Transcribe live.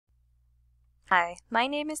Hi, my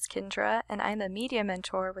name is Kendra and I'm a media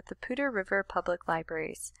mentor with the Poudre River Public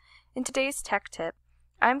Libraries. In today's tech tip,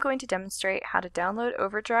 I'm going to demonstrate how to download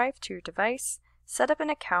OverDrive to your device, set up an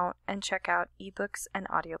account, and check out ebooks and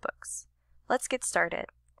audiobooks. Let's get started.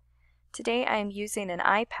 Today I am using an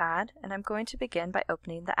iPad and I'm going to begin by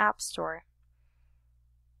opening the App Store.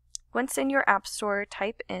 Once in your App Store,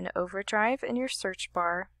 type in OverDrive in your search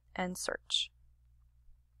bar and search.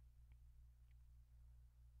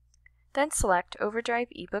 Then select OverDrive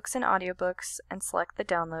eBooks and Audiobooks and select the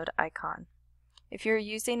download icon. If you're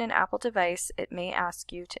using an Apple device, it may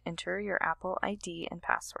ask you to enter your Apple ID and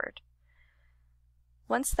password.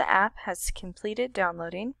 Once the app has completed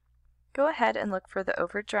downloading, go ahead and look for the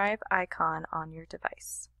OverDrive icon on your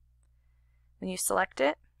device. When you select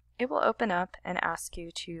it, it will open up and ask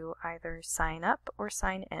you to either sign up or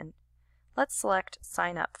sign in. Let's select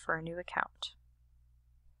Sign Up for a new account.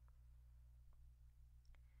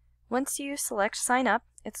 Once you select Sign Up,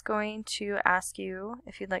 it's going to ask you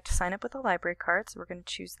if you'd like to sign up with a library card, so we're going to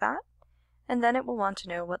choose that. And then it will want to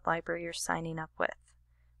know what library you're signing up with.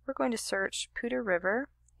 We're going to search Poudre River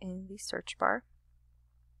in the search bar.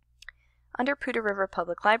 Under Poudre River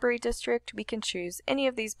Public Library District, we can choose any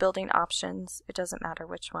of these building options. It doesn't matter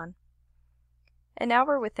which one. And now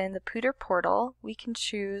we're within the Poudre portal. We can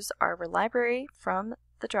choose our library from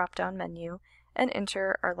the drop-down menu and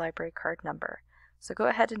enter our library card number. So go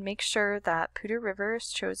ahead and make sure that Poudre River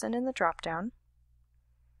is chosen in the drop-down.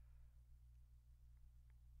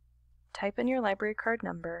 Type in your library card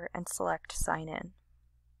number and select Sign In.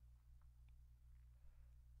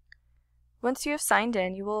 Once you have signed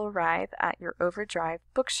in, you will arrive at your OverDrive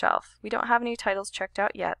bookshelf. We don't have any titles checked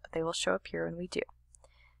out yet, but they will show up here when we do.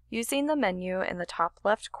 Using the menu in the top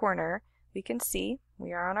left corner, we can see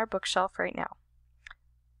we are on our bookshelf right now.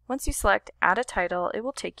 Once you select Add a Title, it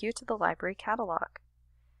will take you to the library catalog.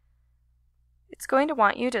 It's going to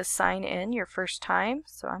want you to sign in your first time,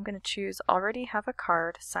 so I'm going to choose Already Have a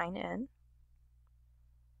Card, Sign In.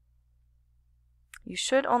 You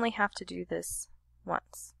should only have to do this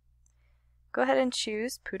once. Go ahead and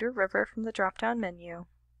choose Poudre River from the drop-down menu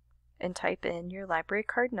and type in your library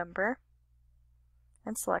card number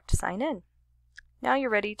and select Sign In. Now you're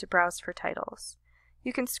ready to browse for titles.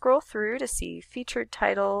 You can scroll through to see featured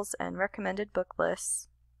titles and recommended book lists.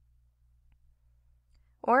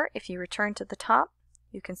 Or if you return to the top,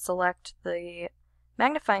 you can select the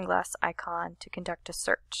magnifying glass icon to conduct a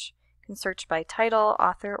search. You can search by title,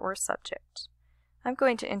 author, or subject. I'm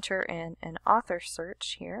going to enter in an author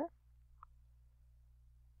search here.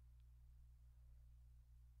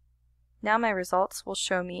 Now my results will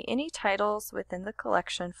show me any titles within the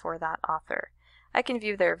collection for that author. I can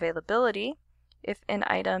view their availability. If an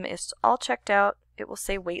item is all checked out, it will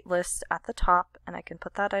say waitlist at the top and I can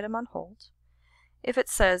put that item on hold. If it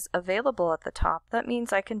says available at the top, that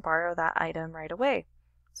means I can borrow that item right away.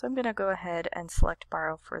 So I'm going to go ahead and select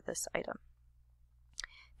borrow for this item.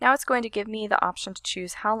 Now it's going to give me the option to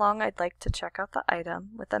choose how long I'd like to check out the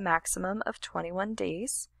item with a maximum of 21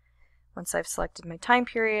 days. Once I've selected my time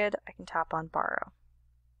period, I can tap on borrow.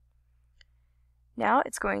 Now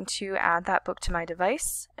it's going to add that book to my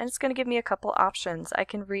device, and it's going to give me a couple options. I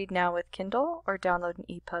can read now with Kindle or download an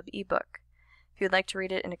EPUB ebook. If you'd like to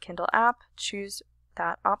read it in a Kindle app, choose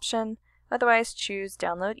that option. Otherwise, choose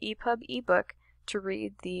download EPUB ebook to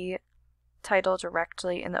read the title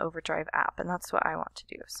directly in the OverDrive app, and that's what I want to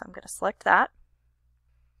do. So I'm going to select that.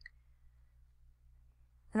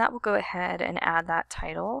 And that will go ahead and add that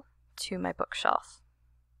title to my bookshelf.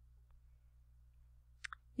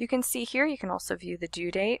 You can see here, you can also view the due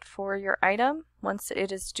date for your item. Once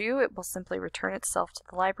it is due, it will simply return itself to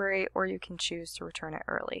the library, or you can choose to return it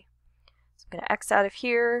early. So I'm going to X out of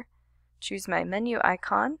here, choose my menu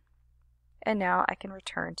icon, and now I can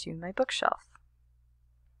return to my bookshelf.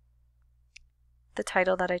 The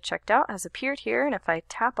title that I checked out has appeared here, and if I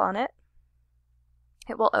tap on it,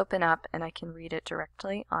 it will open up and I can read it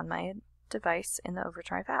directly on my device in the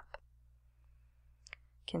OverDrive app.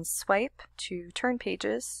 Can swipe to turn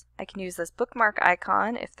pages. I can use this bookmark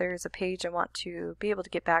icon if there's a page I want to be able to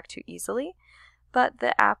get back to easily, but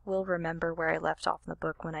the app will remember where I left off in the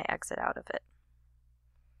book when I exit out of it.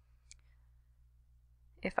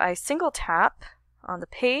 If I single tap on the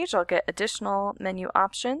page, I'll get additional menu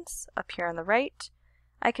options up here on the right.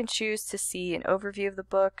 I can choose to see an overview of the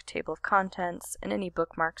book, table of contents, and any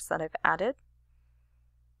bookmarks that I've added.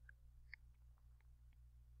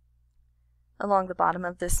 Along the bottom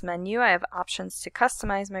of this menu, I have options to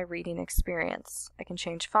customize my reading experience. I can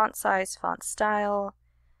change font size, font style.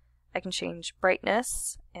 I can change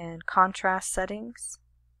brightness and contrast settings.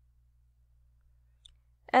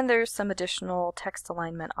 And there's some additional text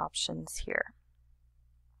alignment options here.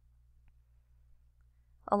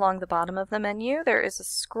 Along the bottom of the menu, there is a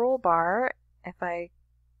scroll bar. If I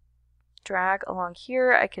drag along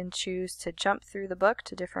here, I can choose to jump through the book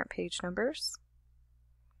to different page numbers.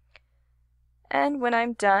 And when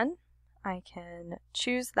I'm done, I can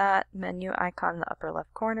choose that menu icon in the upper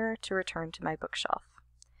left corner to return to my bookshelf.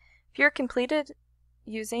 If you're completed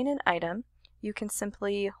using an item, you can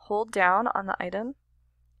simply hold down on the item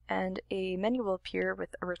and a menu will appear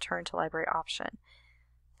with a return to library option.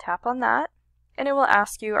 Tap on that and it will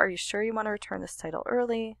ask you, are you sure you want to return this title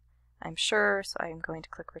early? I'm sure, so I'm going to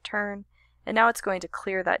click return. And now it's going to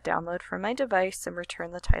clear that download from my device and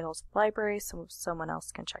return the title to the library so someone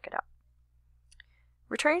else can check it out.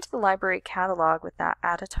 Returning to the library catalog with that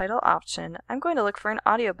Add a Title option, I'm going to look for an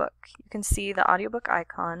audiobook. You can see the audiobook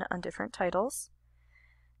icon on different titles.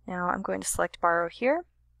 Now I'm going to select Borrow here,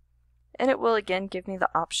 and it will again give me the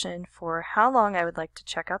option for how long I would like to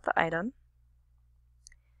check out the item.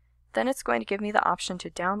 Then it's going to give me the option to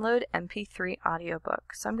download MP3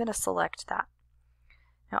 audiobook, so I'm going to select that.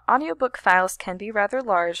 Now audiobook files can be rather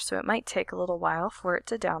large, so it might take a little while for it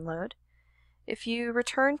to download. If you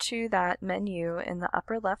return to that menu in the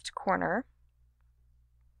upper left corner,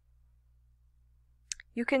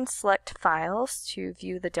 you can select files to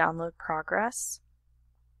view the download progress.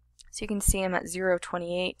 So you can see I'm at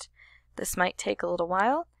 0:28. This might take a little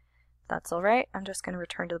while. That's alright. I'm just going to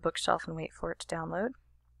return to the bookshelf and wait for it to download.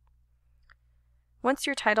 Once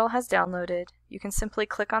your title has downloaded, you can simply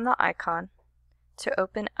click on the icon to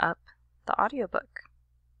open up the audiobook.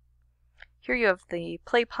 Here you have the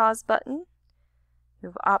play pause button. You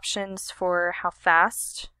have options for how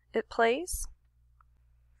fast it plays.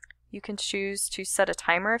 You can choose to set a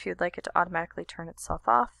timer if you'd like it to automatically turn itself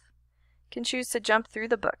off. You can choose to jump through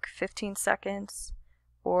the book 15 seconds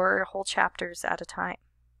or whole chapters at a time.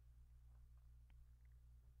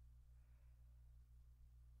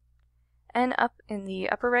 And up in the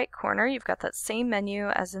upper right corner, you've got that same menu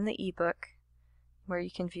as in the ebook, where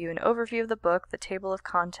you can view an overview of the book, the table of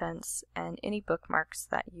contents, and any bookmarks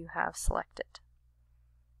that you have selected.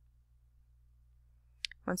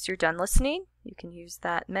 Once you're done listening, you can use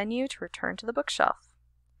that menu to return to the bookshelf.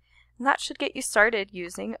 And that should get you started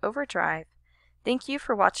using OverDrive. Thank you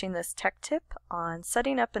for watching this tech tip on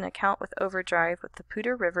setting up an account with OverDrive with the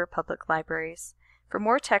Poudre River Public Libraries. For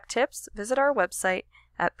more tech tips, visit our website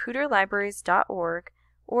at poudrelibraries.org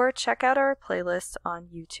or check out our playlist on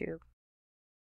YouTube.